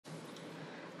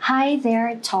Hi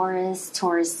there, Taurus,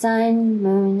 Taurus Sun,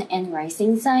 Moon, and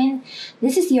Rising Sun.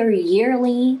 This is your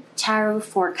yearly tarot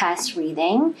forecast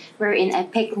reading, wherein I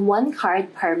pick one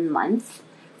card per month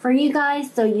for you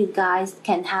guys, so you guys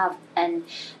can have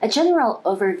a general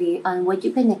overview on what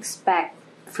you can expect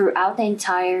throughout the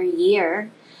entire year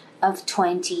of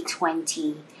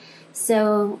 2020.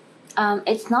 So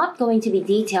it's not going to be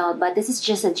detailed, but this is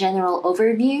just a general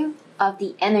overview of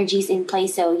the energies in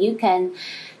place, so you can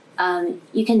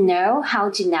know how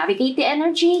to navigate the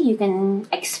energy. You can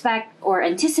expect or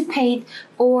anticipate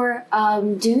or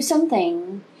do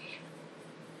something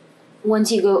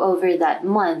once you go over that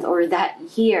month or that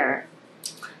year,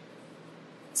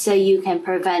 so you can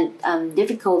prevent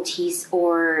difficulties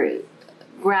or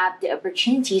grab the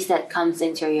opportunities that comes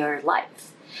into your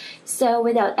life. So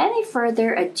without any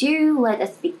further ado, let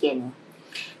us begin.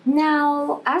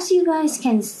 Now, as you guys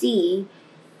can see,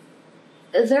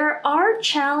 there are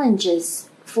challenges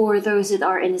for those that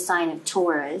are in the sign of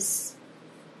Taurus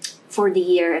for the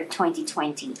year of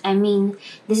 2020. I mean,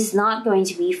 this is not going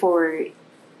to be for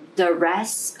the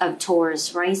rest of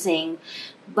Taurus rising,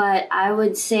 but I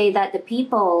would say that the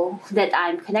people that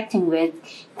I'm connecting with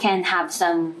can have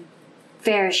some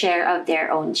fair share of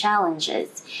their own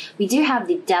challenges. We do have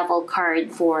the Devil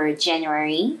card for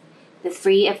January, the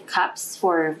Three of Cups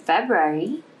for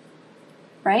February,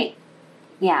 right?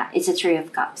 Yeah, it's a Three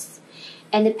of Cups.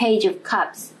 And the Page of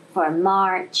Cups for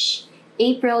March.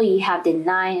 April, you have the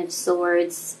Nine of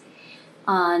Swords.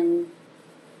 On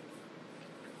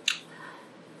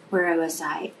where was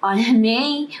I? On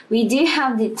May, we do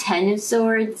have the Ten of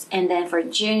Swords. And then for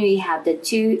June, we have the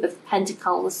Two of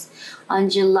Pentacles. On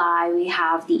July, we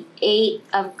have the Eight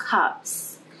of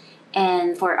Cups.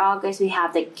 And for August, we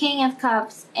have the King of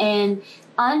Cups. And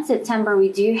on September,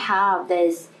 we do have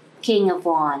this King of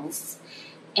Wands.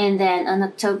 And then on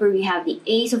October, we have the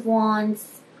Ace of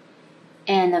Wands.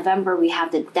 And November, we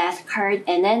have the Death card.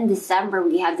 And then December,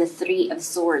 we have the Three of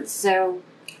Swords. So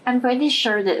I'm pretty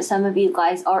sure that some of you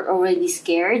guys are already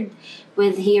scared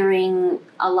with hearing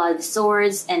a lot of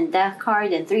Swords and Death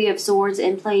card and Three of Swords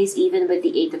in place, even with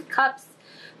the Eight of Cups.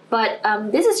 But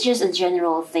this is just a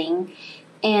general thing.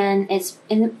 And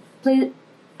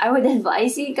I would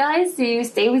advise you guys to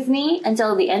stay with me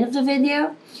until the end of the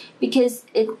video, because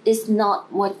it is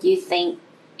not what you think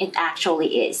it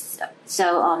actually is.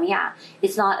 So yeah,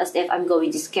 it's not as if I'm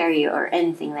going to scare you or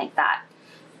anything like that.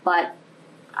 But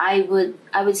I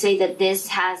would say that this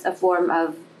has a form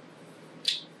of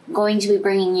going to be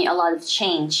bringing you a lot of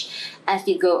change as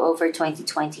you go over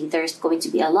 2020. There's going to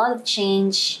be a lot of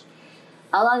change,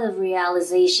 a lot of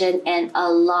realization, and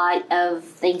a lot of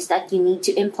things that you need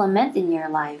to implement in your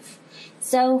life.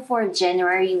 So for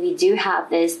January, we do have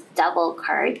this Devil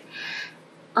card.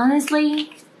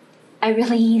 Honestly, I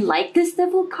really like this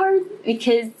Devil card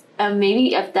because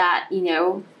maybe of that,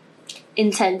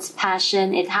 intense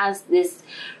passion. It has this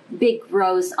big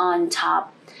rose on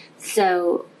top.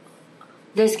 So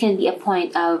this can be a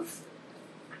point of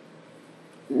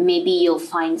maybe you'll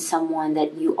find someone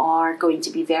that you are going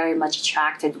to be very much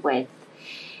attracted with.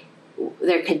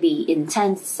 There could be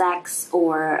intense sex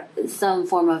or some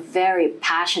form of very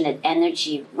passionate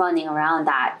energy running around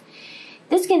that.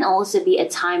 This can also be a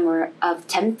time of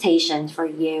temptation for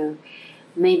you.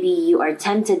 Maybe you are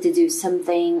tempted to do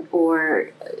something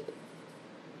or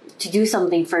to do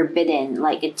something forbidden,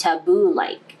 like a taboo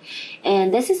like.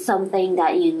 And this is something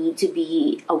that you need to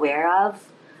be aware of.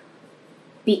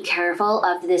 Be careful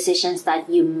of the decisions that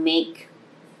you make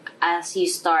as you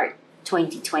start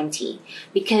 2020,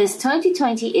 because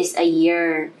 2020 is a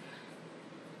year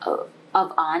of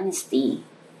honesty,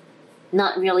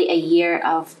 not really a year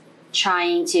of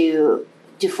trying to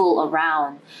fool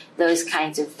around those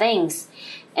kinds of things.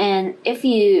 And if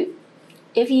you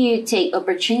take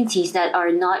opportunities that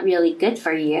are not really good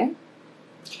for you,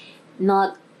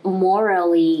 not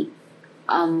morally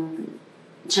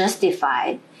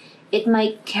justified, it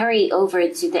might carry over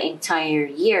to the entire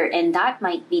year, and that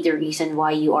might be the reason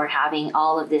why you are having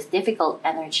all of these difficult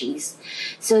energies.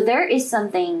 So there is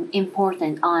something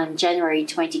important on January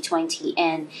 2020,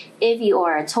 and if you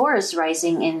are a Taurus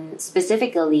rising in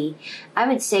specifically, I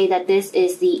would say that this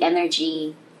is the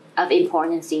energy of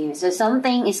importance to you. So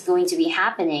something is going to be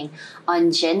happening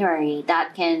on January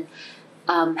that can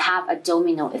have a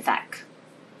domino effect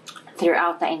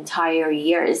throughout the entire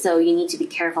year. So you need to be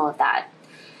careful of that.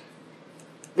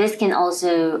 This can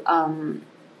also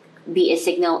be a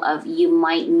signal of you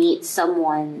might meet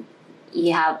someone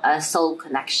you have a soul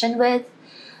connection with,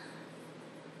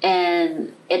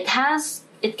 and it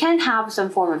can have some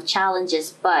form of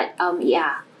challenges. But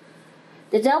yeah,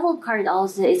 the Devil card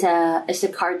also is a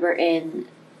card wherein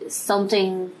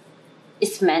something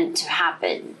is meant to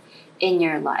happen in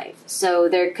your life. So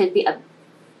there could be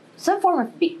some form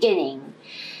of beginning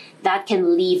that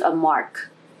can leave a mark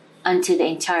onto the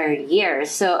entire year.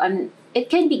 So it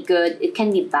can be good, it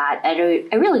can be bad.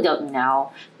 I really don't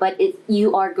know, but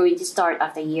you are going to start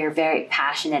off the year very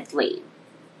passionately.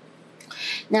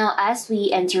 Now, as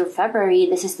we enter February,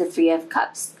 this is the Three of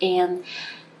Cups, and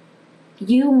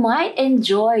you might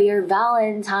enjoy your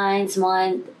Valentine's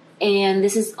month. And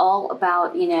this is all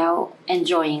about,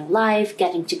 enjoying life,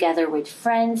 getting together with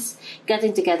friends,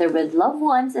 getting together with loved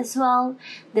ones as well.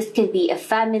 This could be a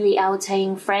family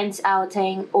outing, friends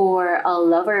outing, or a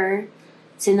lover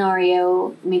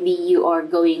scenario. Maybe you are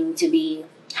going to be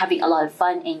having a lot of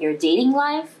fun in your dating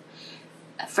life,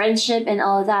 friendship, and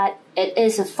all of that. It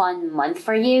is a fun month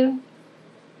for you,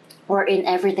 wherein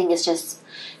everything is just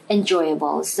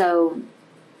enjoyable. So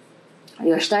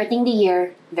you're starting the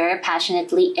year very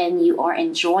passionately and you are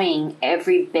enjoying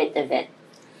every bit of it.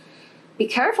 Be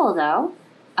careful though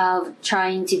of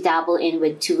trying to dabble in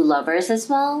with two lovers as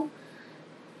well.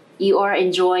 You are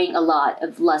enjoying a lot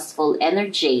of lustful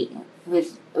energy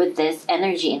with this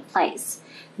energy in place.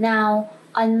 Now,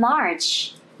 on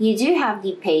March, you do have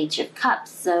the Page of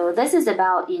Cups. So this is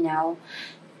about,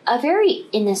 a very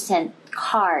innocent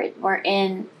card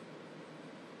wherein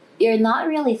you're not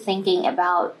really thinking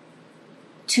about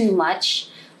too much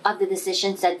of the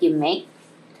decisions that you make,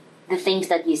 the things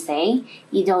that you say.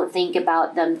 You don't think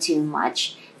about them too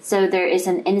much. So there is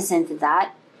an innocence to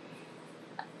that.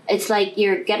 It's like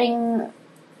you're getting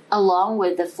along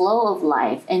with the flow of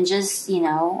life and just,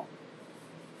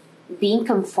 being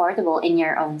comfortable in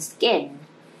your own skin.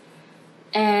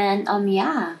 And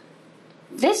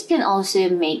this can also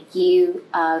make you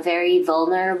very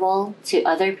vulnerable to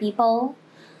other people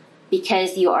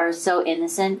because you are so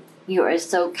innocent, you are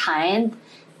so kind.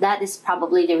 That is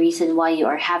probably the reason why you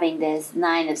are having this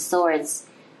Nine of Swords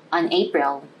on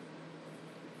April,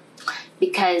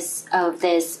 because of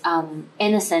this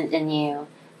innocent in you.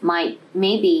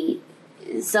 Maybe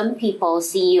some people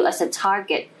see you as a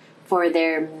target for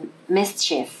their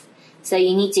mischief. So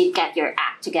you need to get your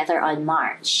act together on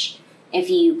March if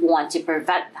you want to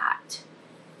prevent that.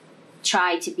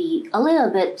 Try to be a little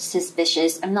bit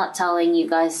suspicious. I'm not telling you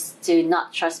guys to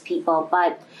not trust people,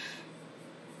 but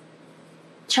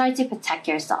try to protect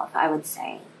yourself, I would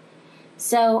say.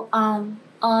 So on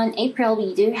April,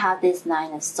 we do have this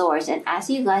Nine of Swords. And as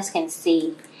you guys can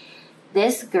see,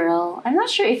 this girl, I'm not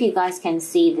sure if you guys can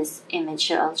see this image,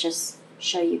 so I'll just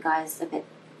show you guys a bit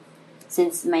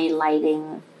since my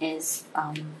lighting is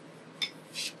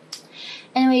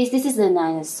anyways, this is the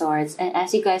Nine of Swords, and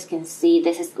as you guys can see,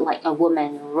 this is like a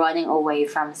woman running away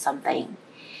from something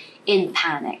in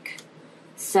panic.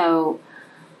 So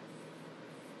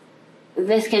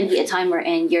this can be a time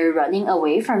wherein you're running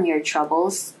away from your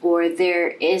troubles, or there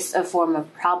is a form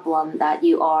of problem that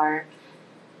you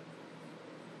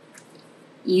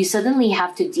suddenly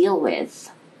have to deal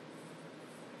with.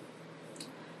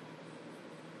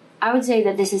 I would say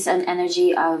that this is an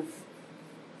energy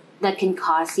that can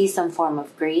cause you some form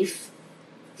of grief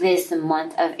this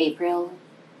month of April.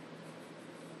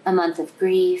 A month of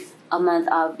grief, a month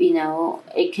of,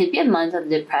 it could be a month of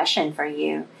depression for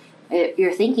you.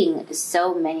 You're thinking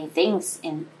so many things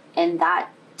in that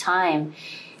time.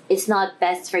 It's not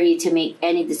best for you to make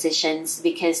any decisions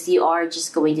because you are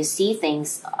just going to see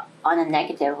things on a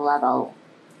negative level.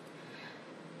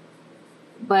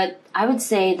 But I would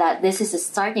say that this is a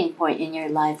starting point in your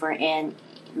life wherein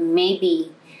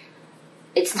maybe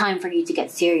it's time for you to get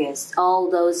serious. All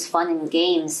those fun and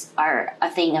games are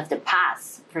a thing of the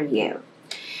past for you.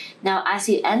 Now, as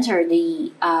you enter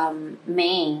the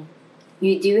May,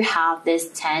 you do have this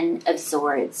Ten of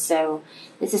Swords. So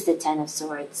this is the Ten of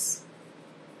Swords.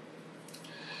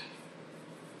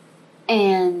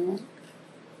 And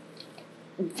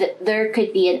there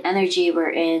could be an energy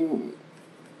wherein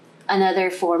another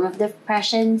form of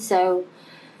depression. So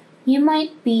you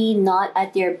might be not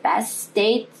at your best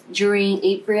state during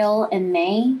April and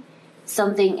May.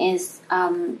 Something is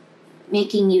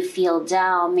making you feel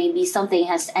down. Maybe something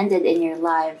has ended in your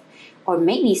life, or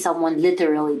maybe someone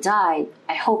literally died.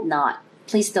 I hope not.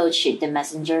 Please don't shoot the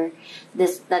messenger.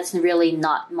 That's really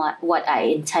not what I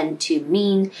intend to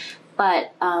mean.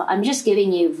 But I'm just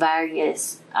giving you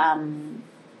various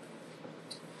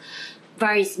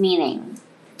meaning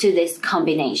to this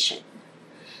combination.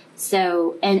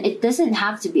 So, and it doesn't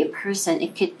have to be a person.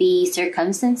 It could be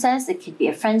circumstances. It could be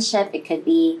a friendship. It could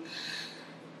be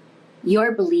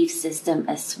your belief system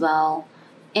as well.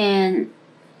 And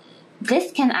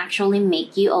this can actually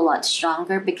make you a lot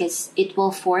stronger because it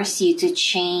will force you to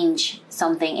change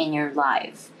something in your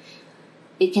life.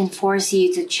 it can force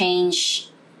you to change.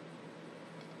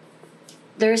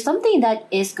 There's something that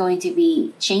is going to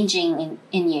be changing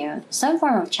in you, some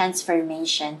form of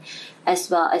transformation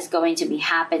as well as going to be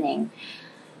happening.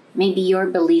 Maybe your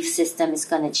belief system is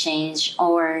going to change,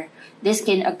 or this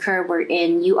can occur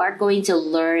wherein you are going to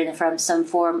learn from some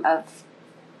form of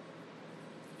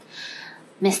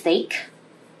mistake,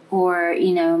 or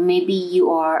maybe you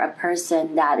are a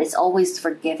person that is always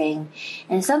forgiving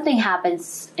and something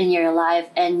happens in your life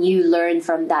and you learn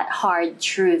from that hard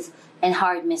truth and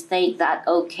hard mistake that,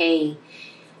 okay,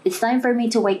 it's time for me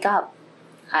to wake up.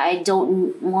 I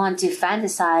don't want to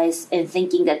fantasize and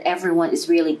thinking that everyone is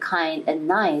really kind and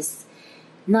nice.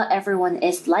 Not everyone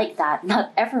is like that.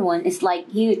 Not everyone is like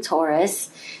you,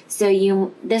 Taurus. So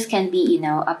this can be,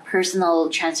 a personal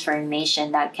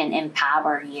transformation that can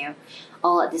empower you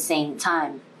all at the same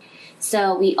time.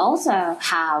 So we also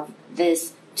have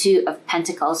this Two of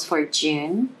Pentacles for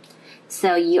June.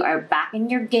 So you are back in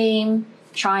your game,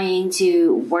 trying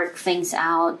to work things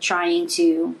out, trying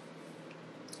to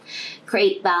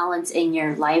create balance in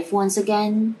your life once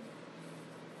again.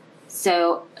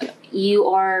 So you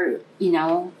are,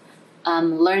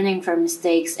 learning from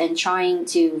mistakes and trying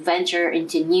to venture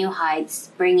into new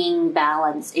heights, bringing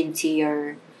balance into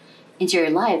your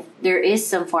life. There is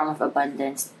some form of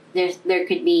abundance. There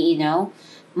could be,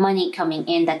 money coming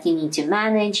in that you need to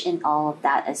manage and all of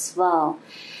that as well.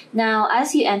 Now,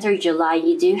 as you enter July,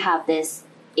 you do have this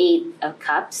Eight of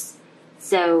Cups.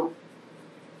 So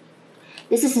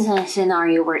this is a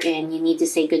scenario wherein you need to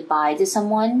say goodbye to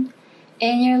someone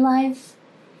in your life,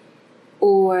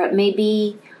 or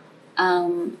maybe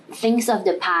things of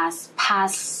the past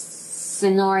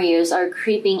scenarios are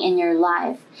creeping in your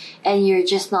life and you're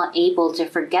just not able to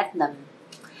forget them.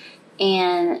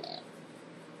 And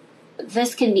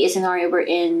this can be a scenario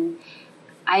wherein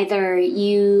either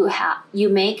you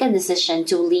make a decision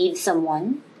to leave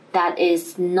someone that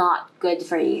is not good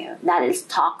for you, that is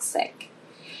toxic,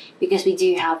 because we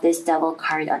do have this Devil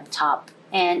card on top.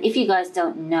 And if you guys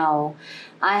don't know,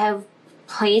 I have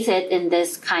placed it in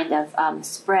this kind of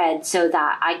spread so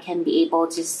that I can be able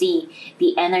to see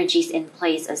the energies in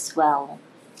place as well.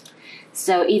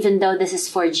 So even though this is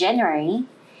for January,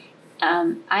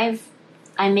 I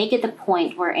make it a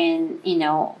point wherein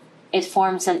it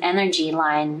forms an energy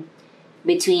line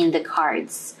between the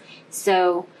cards.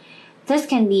 So this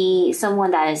can be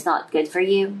someone that is not good for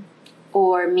you,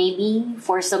 or maybe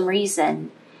for some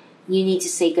reason you need to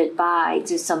say goodbye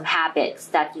to some habits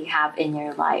that you have in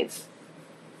your life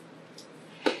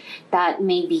that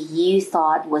maybe you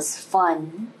thought was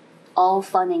fun, all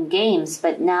fun and games,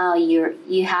 but now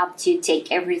you have to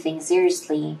take everything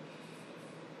seriously.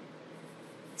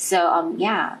 So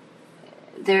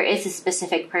there is a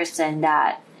specific person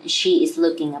that she is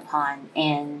looking upon,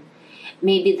 and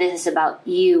maybe this is about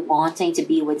you wanting to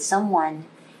be with someone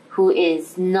who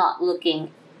is not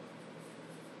looking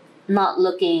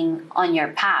on your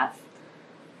path.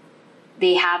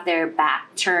 They have their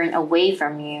back turned away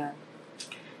from you.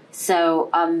 So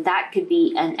that could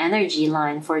be an energy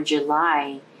line for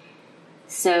July.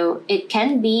 So it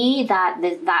can be that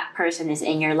that person is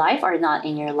in your life or not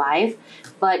in your life,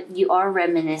 but you are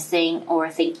reminiscing or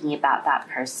thinking about that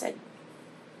person.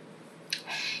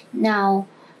 Now,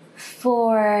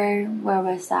 for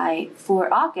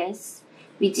August,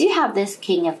 we do have this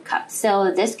King of Cups.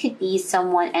 So this could be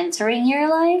someone entering your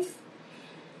life.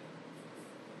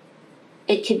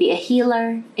 It could be a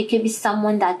healer. It could be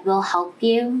someone that will help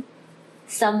you.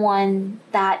 Someone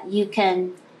that you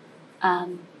can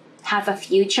have a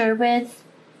future with.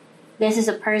 This is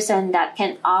a person that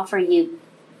can offer you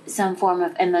some form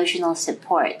of emotional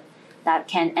support that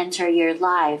can enter your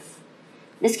life.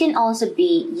 This can also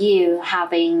be you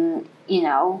having,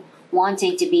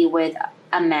 wanting to be with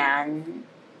a man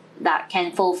that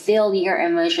can fulfill your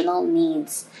emotional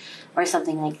needs or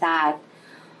something like that.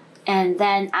 And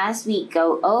then as we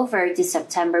go over to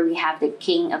September, we have the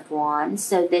King of Wands.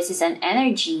 So this is an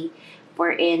energy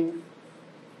wherein,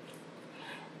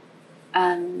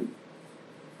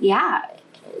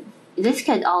 this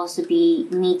could also be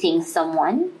meeting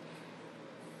someone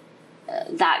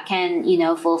that can,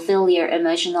 fulfill your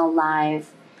emotional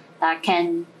life, that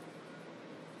can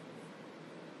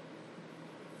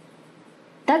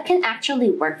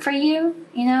actually work for you,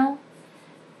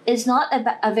 It's not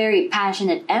a very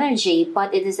passionate energy,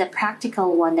 but it is a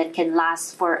practical one that can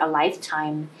last for a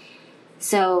lifetime.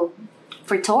 So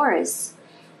for Taurus,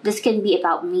 this can be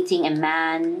about meeting a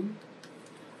man,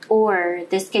 or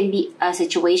this can be a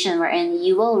situation wherein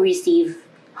you will receive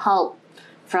help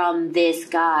from these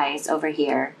guys over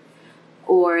here.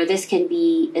 Or this can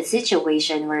be a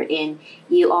situation wherein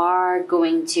you are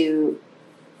going to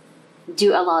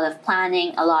do a lot of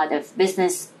planning, a lot of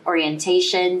business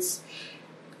orientations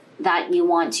that you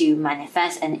want to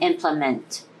manifest and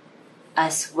implement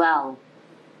as well.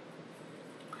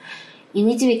 You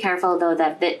need to be careful though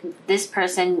that this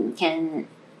person can,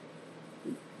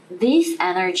 this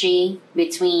energy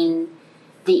between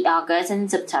the August and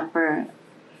September,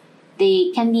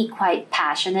 they can be quite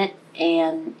passionate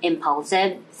and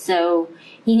impulsive. So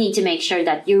you need to make sure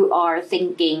that you are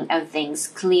thinking of things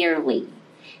clearly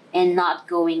and not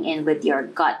going in with your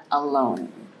gut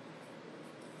alone.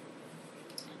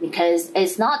 Because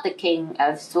it's not the King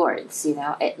of Swords,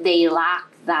 they lack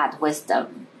that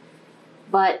wisdom.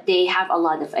 But they have a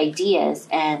lot of ideas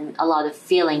and a lot of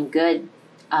feeling good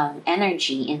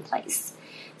energy in place.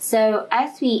 So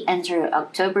as we enter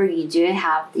October, you do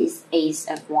have this Ace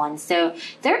of Wands. So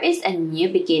there is a new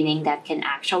beginning that can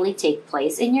actually take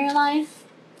place in your life.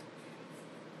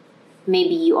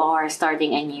 Maybe you are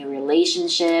starting a new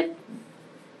relationship,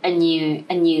 a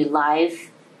new life,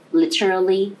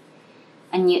 literally.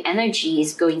 A new energy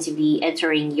is going to be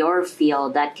entering your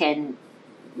field that can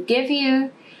give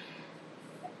you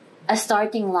a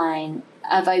starting line,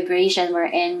 a vibration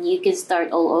wherein you can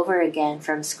start all over again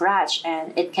from scratch,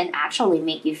 and it can actually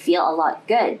make you feel a lot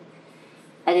good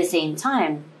at the same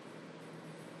time.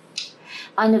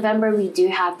 On November, we do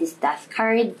have this Death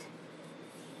card.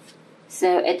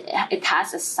 So it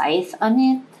has a scythe on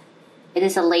it. It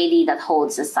is a lady that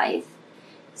holds a scythe.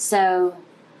 So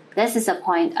this is a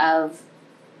point of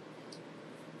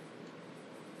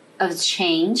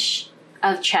change,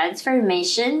 of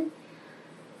transformation.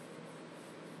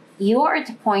 You are at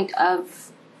the point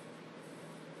of,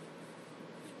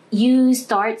 you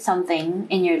start something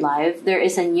in your life. There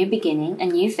is a new beginning, a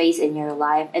new phase in your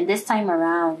life. And this time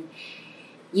around,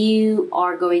 you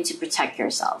are going to protect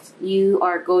yourself. You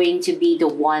are going to be the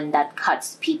one that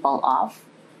cuts people off.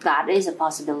 That is a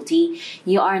possibility.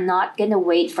 You are not going to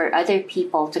wait for other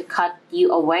people to cut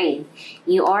you away.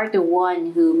 You are the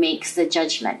one who makes the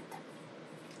judgment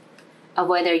of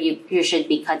whether you should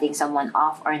be cutting someone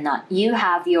off or not. You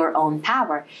have your own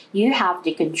power. You have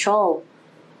the control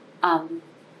on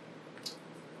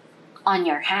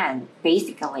your hand,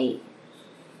 basically.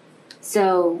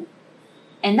 So,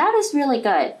 and that is really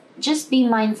good. Just be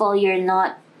mindful you're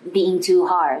not being too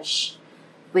harsh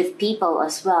with people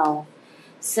as well.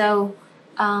 So,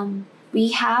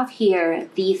 we have here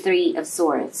the Three of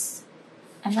Swords.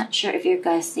 I'm not sure if you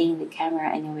guys seeing the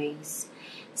camera anyways.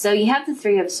 So you have the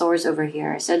Three of Swords over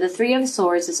here. So the Three of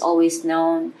Swords is always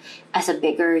known as a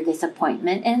bigger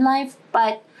disappointment in life,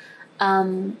 but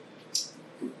that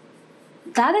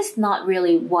is not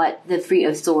really what the Three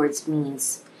of Swords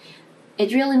means.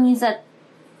 It really means that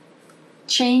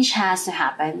change has to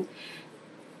happen.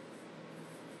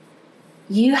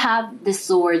 You have the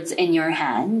swords in your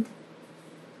hand.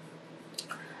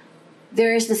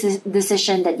 There is this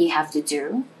decision that you have to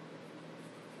do.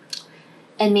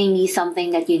 And maybe something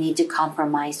that you need to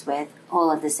compromise with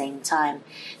all at the same time.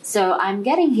 So I'm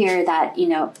getting here that,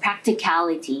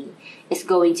 practicality is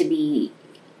going to be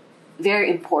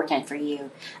very important for you.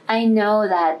 I know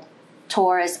that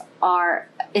Taurus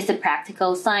is a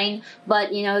practical sign,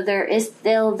 but there is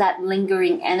still that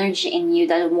lingering energy in you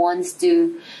that wants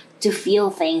to feel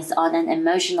things on an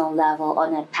emotional level,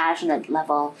 on a passionate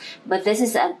level. But this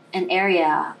is an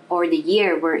area or the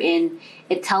year wherein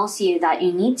it tells you that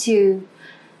you need to.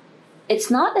 It's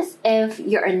not as if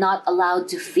you're not allowed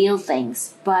to feel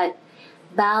things, but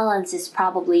balance is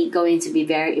probably going to be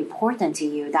very important to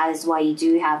you. That is why you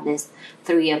do have this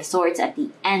Three of Swords at the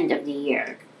end of the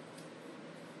year.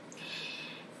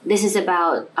 This is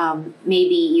about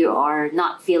maybe you are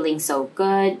not feeling so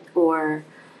good, or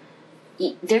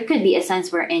there could be a sense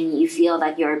wherein you feel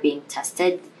that you're being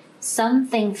tested.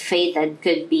 Something fated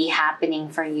could be happening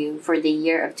for you for the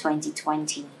year of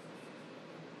 2020.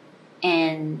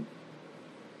 And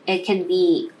it can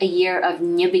be a year of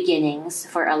new beginnings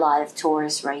for a lot of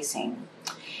Taurus rising.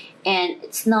 And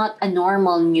it's not a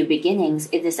normal new beginnings.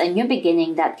 It is a new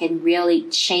beginning that can really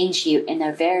change you in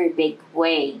a very big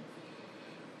way.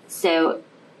 So,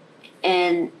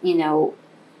 and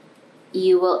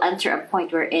you will enter a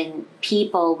point wherein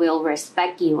people will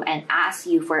respect you and ask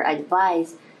you for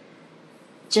advice.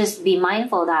 Just be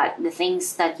mindful that the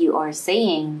things that you are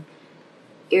saying,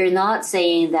 you're not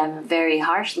saying them very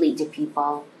harshly to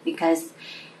people, because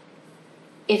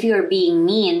if you're being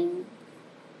mean,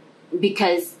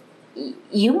 because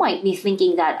you might be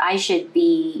thinking that I should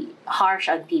be harsh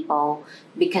on people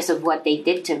because of what they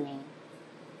did to me.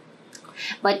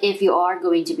 But if you are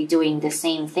going to be doing the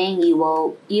same thing,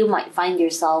 you might find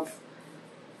yourself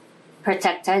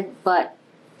protected, but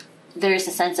there's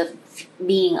a sense of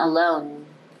being alone.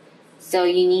 So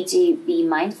you need to be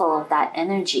mindful of that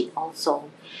energy also.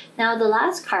 Now, the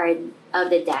last card of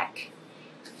the deck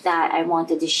that I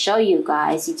wanted to show you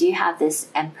guys, you do have this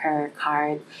Emperor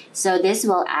card. So this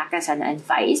will act as an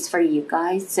advice for you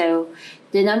guys. So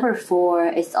the number 4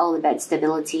 is all about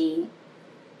stability,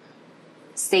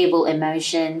 stable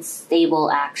emotions,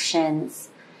 stable actions,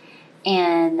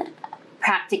 and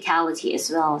practicality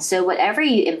as well. So whatever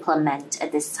you implement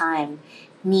at this time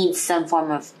needs some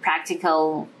form of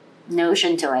practical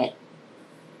notion to it.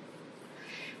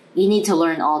 You need to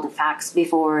learn all the facts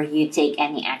before you take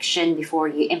any action, before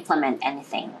you implement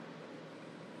anything.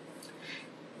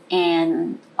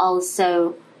 And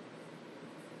also,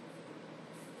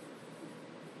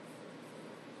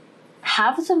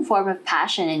 have some form of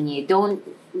passion in you.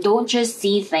 Don't just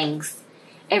see things,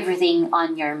 everything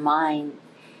on your mind.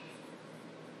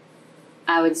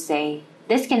 I would say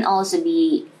this can also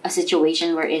be a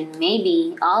situation wherein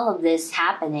maybe all of this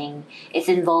happening is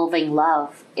involving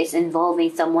love. It's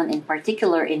involving someone in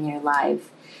particular in your life.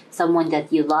 Someone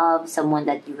that you love, someone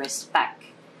that you respect.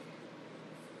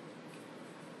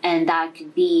 And that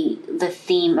could be the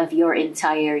theme of your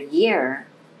entire year.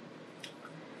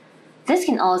 This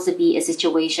can also be a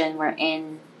situation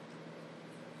wherein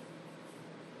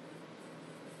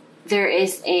there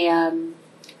is a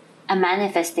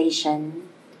manifestation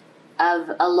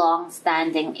of a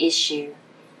long-standing issue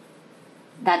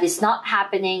that is not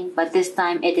happening, but this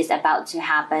time it is about to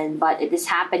happen, but it is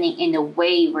happening in a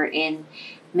way wherein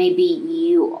maybe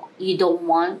you don't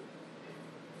want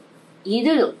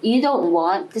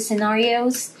the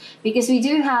scenarios, because we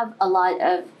do have a lot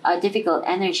of difficult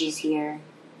energies here.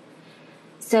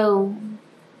 So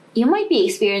you might be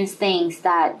experiencing things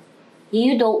that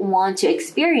you don't want to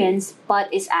experience, but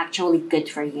it's actually good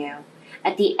for you.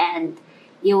 At the end,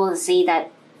 you will see that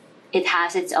it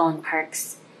has its own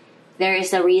perks. There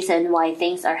is a reason why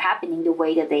things are happening the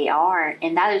way that they are,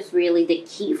 and that is really the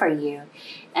key for you.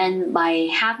 And by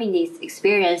having this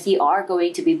experience, you are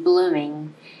going to be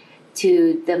blooming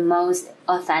to the most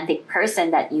authentic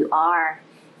person that you are,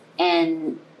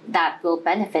 and that will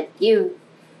benefit you.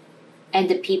 And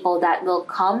the people that will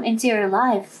come into your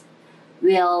life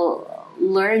will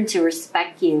learn to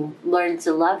respect you, learn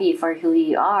to love you for who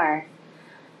you are,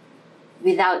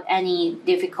 without any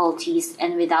difficulties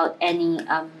and without any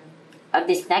of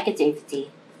this negativity.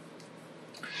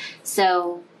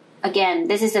 So again,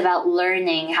 this is about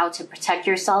learning how to protect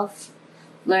yourself,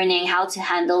 learning how to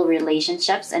handle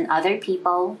relationships and other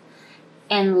people,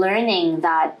 and learning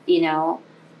that you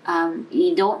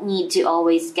don't need to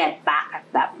always get back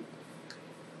at them.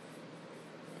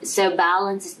 So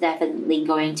balance is definitely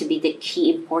going to be the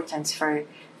key importance for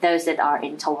those that are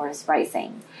in Taurus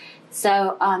rising.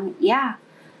 So I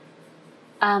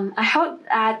hope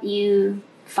that you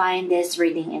find this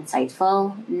reading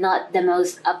insightful. Not the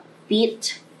most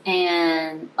upbeat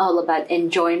and all about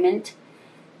enjoyment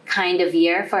kind of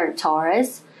year for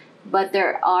Taurus, but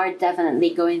there are definitely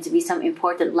going to be some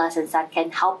important lessons that can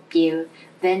help you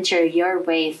venture your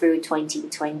way through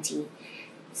 2020.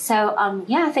 So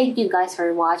thank you guys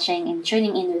for watching and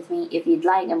tuning in with me. If you'd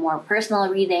like a more personal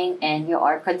reading and you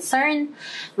are concerned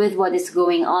with what is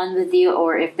going on with you,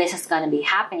 or if this is going to be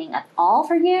happening at all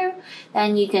for you,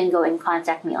 then you can go and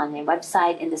contact me on my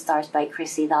website,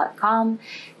 inthestarsbykrissy.com.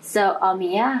 So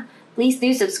please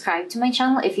do subscribe to my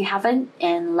channel if you haven't,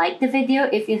 and like the video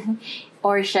if you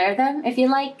or share them if you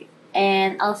like,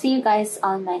 and I'll see you guys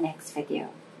on my next video.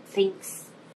 Thanks.